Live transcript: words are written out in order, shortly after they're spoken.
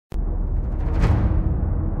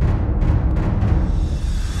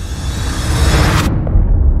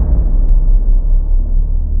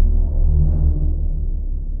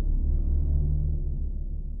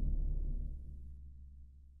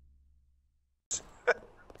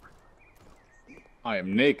I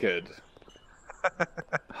am naked.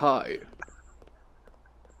 Hi.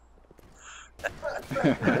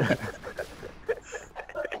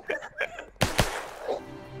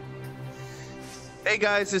 Hey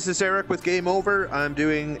guys, this is Eric with Game Over. I'm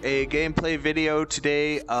doing a gameplay video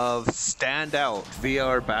today of Standout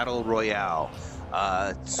VR Battle Royale.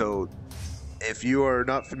 So, if you are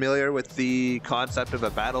not familiar with the concept of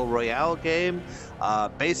a Battle Royale game,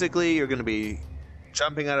 basically you're going to be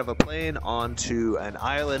jumping out of a plane onto an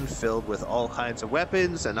island filled with all kinds of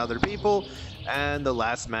weapons and other people, and the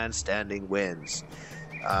last man standing wins.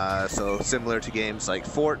 So, similar to games like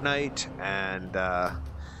Fortnite and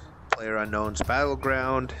PlayerUnknown's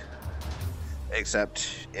Battleground,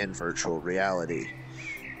 except in virtual reality.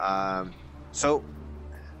 So,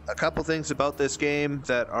 a couple things about this game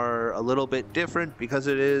that are a little bit different because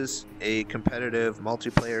it is a competitive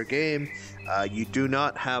multiplayer game. You do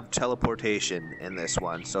not have teleportation in this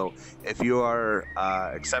one. So, if you are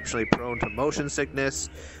exceptionally prone to motion sickness,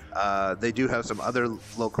 they do have some other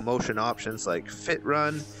locomotion options like Fit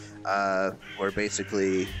Run, where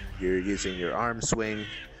basically you're using your arm swing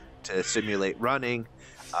to simulate running.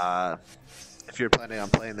 If you're planning on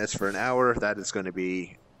playing this for an hour, that is going to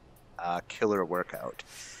be a killer workout.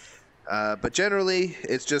 But generally,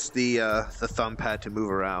 it's just the thumb pad to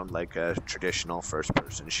move around like a traditional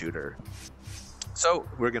first-person shooter. So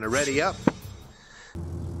we're gonna ready up.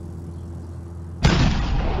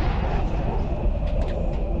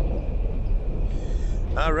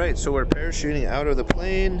 All right, so we're parachuting out of the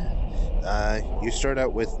plane. You start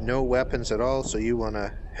out with no weapons at all, so you want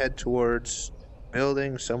to head towards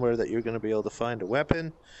building somewhere that you're going to be able to find a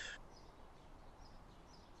weapon.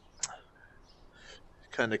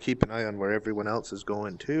 Kind of keep an eye on where everyone else is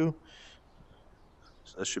going too.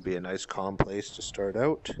 So this should be a nice calm place to start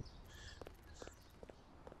out.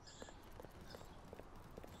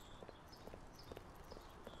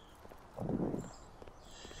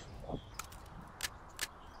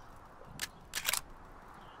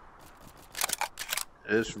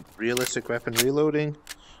 It is realistic weapon reloading,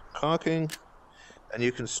 cocking, and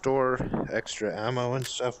you can store extra ammo and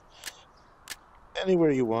stuff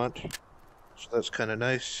anywhere you want. So that's kind of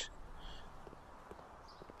nice.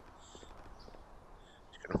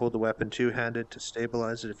 You can hold the weapon two-handed to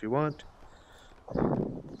stabilize it if you want.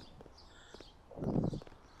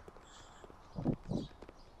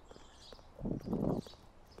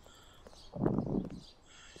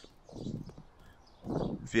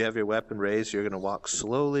 If you have your weapon raised, you're going to walk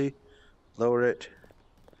slowly, lower it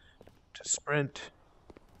to sprint,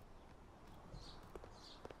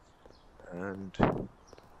 and I'm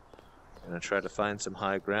going to try to find some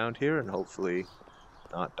high ground here and hopefully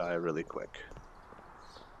not die really quick.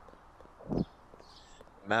 The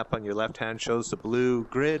map on your left hand shows the blue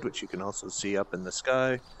grid, which you can also see up in the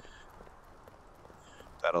sky.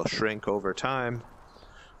 That'll shrink over time,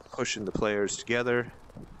 pushing the players together.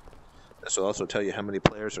 This will also tell you how many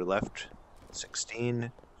players are left.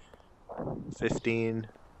 16, 15.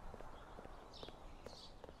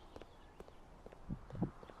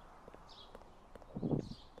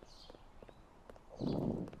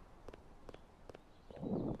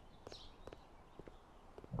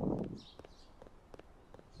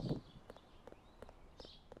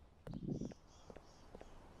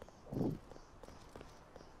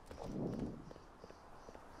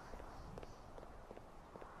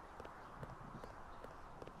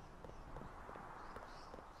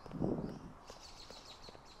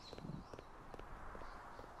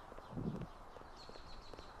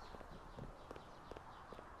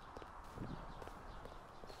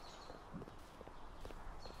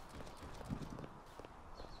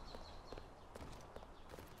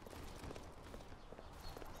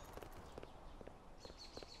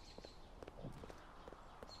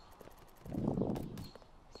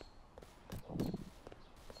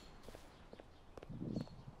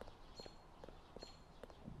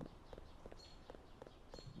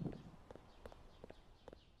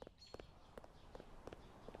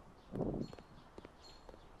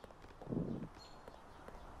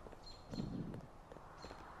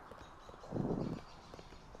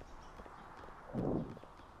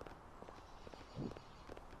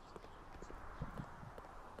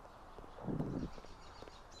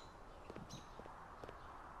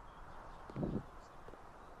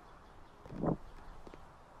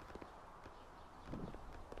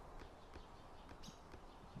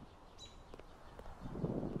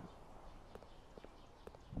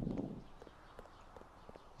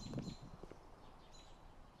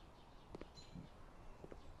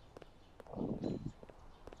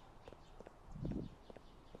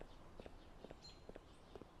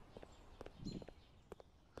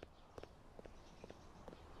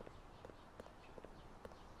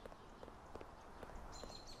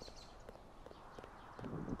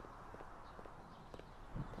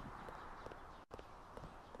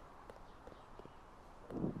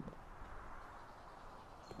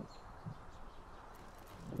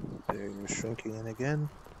 Barrier shrinking in again.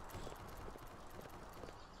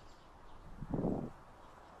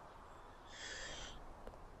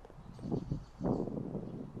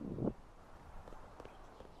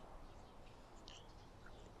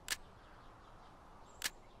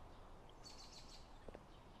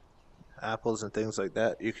 Apples and things like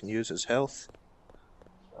that you can use as health.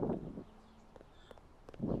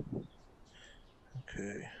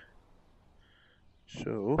 Okay.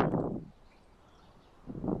 So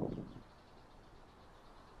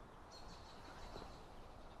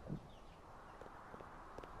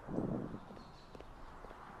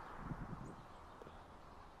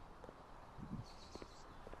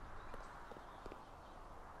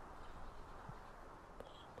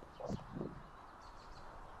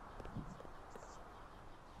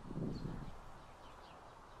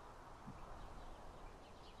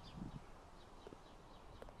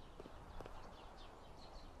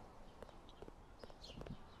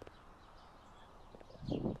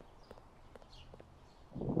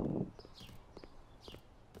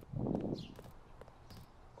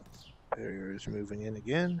barrier is moving in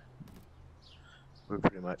again. We're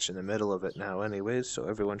pretty much in the middle of it now anyways, so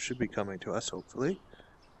everyone should be coming to us hopefully.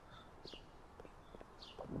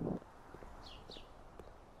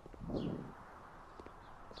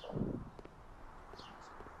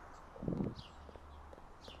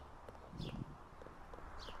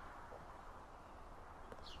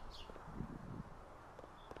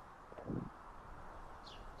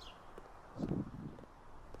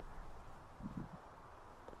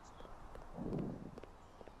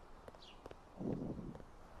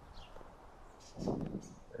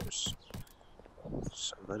 There's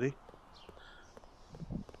somebody.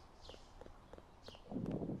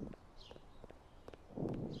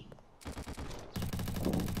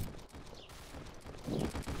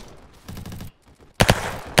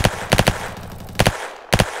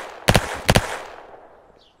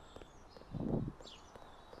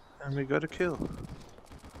 And we got a kill.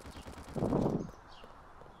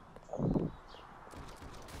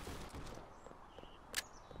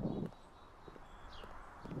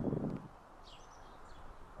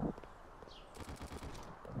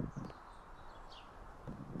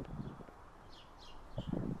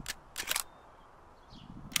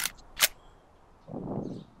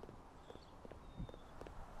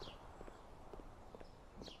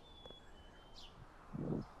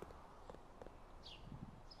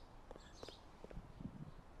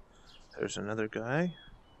 There's another guy.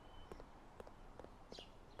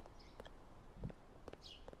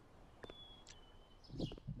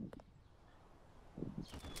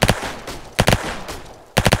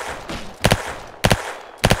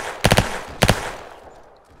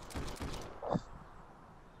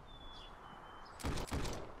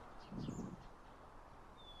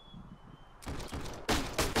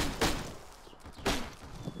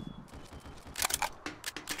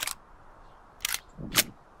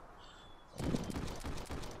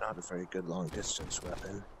 Not a very good long distance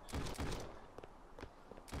weapon.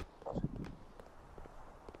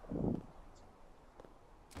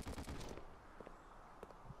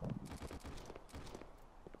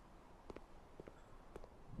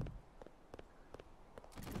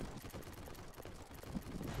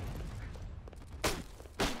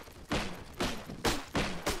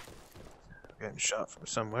 Getting shot from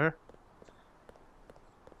somewhere.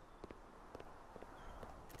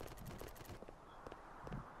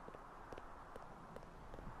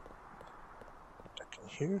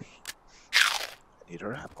 Here. I need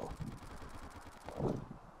our apple.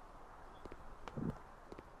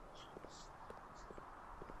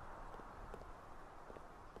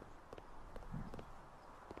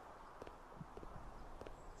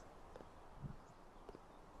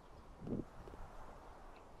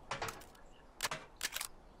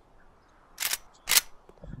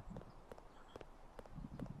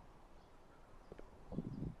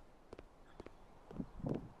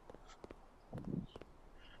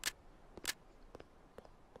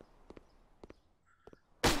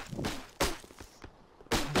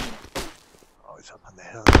 Up on the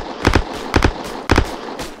hill.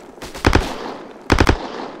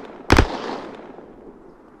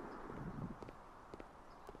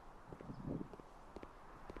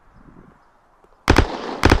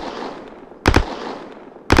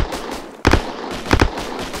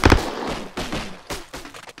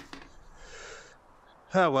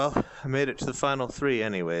 Oh well, I made it to the final 3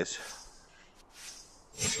 anyways.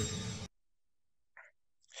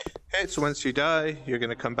 Okay, so once you die, you're going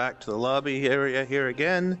to come back to the lobby area here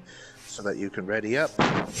again, so that you can ready up.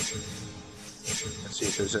 Let's see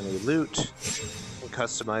if there's any loot. You can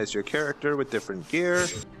customize your character with different gear.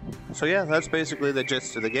 So yeah, that's basically the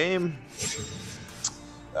gist of the game.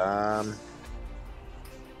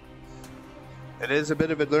 It is a bit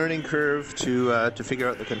of a learning curve to figure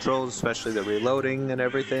out the controls, especially the reloading and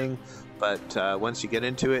everything. But once you get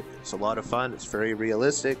into it, it's a lot of fun. It's very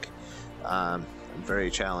realistic and very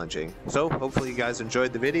challenging. So hopefully you guys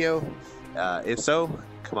enjoyed the video. If so,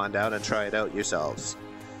 come on down and try it out yourselves.